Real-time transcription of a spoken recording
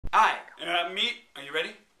Meet, are you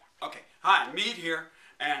ready? Okay. Hi, Meet here,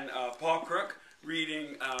 and Paul Crook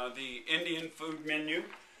reading the Indian food menu.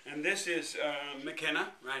 And this is McKenna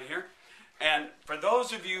right here. And for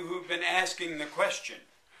those of you who've been asking the question,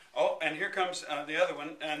 oh, and here comes the other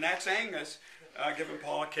one, and that's Angus giving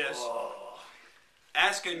Paul a kiss. Oh.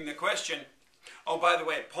 Asking the question, oh, by the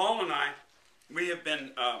way, Paul and I, we have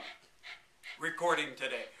been recording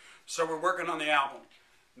today. So we're working on the album.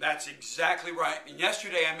 That's exactly right. And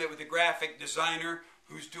yesterday I met with a graphic designer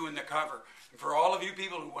who's doing the cover. And for all of you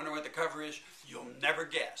people who wonder what the cover is, you'll never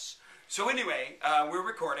guess. So anyway, we're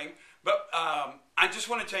recording. But I just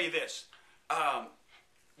want to tell you this.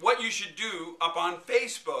 What you should do up on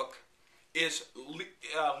Facebook is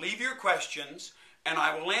leave your questions and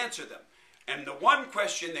I will answer them. And the one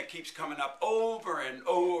question that keeps coming up over and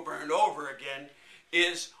over and over again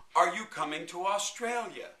is, are you coming to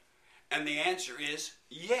Australia? And the answer is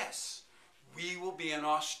yes. We will be in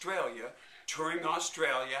Australia, touring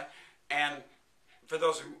Australia, and for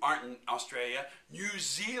those who aren't in Australia, New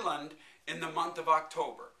Zealand in the month of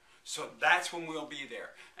October. So that's when we'll be there.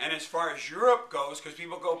 And as far as Europe goes, because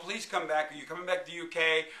people go, please come back. Are you coming back to the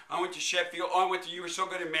UK? I went to Sheffield. Oh, you were so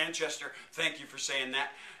good in Manchester. Thank you for saying that.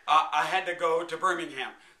 I had to go to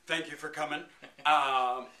Birmingham. Thank you for coming.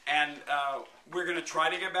 We're going to try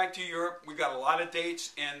to get back to Europe. We've got a lot of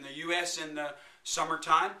dates in the U.S. in the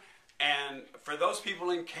summertime. And for those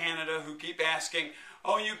people in Canada who keep asking,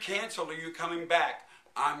 oh, you canceled, are you coming back?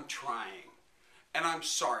 I'm trying. And I'm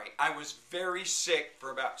sorry. I was very sick for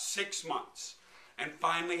about 6 months and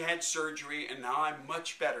finally had surgery, and now I'm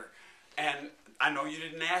much better. And I know you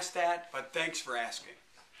didn't ask that, but thanks for asking.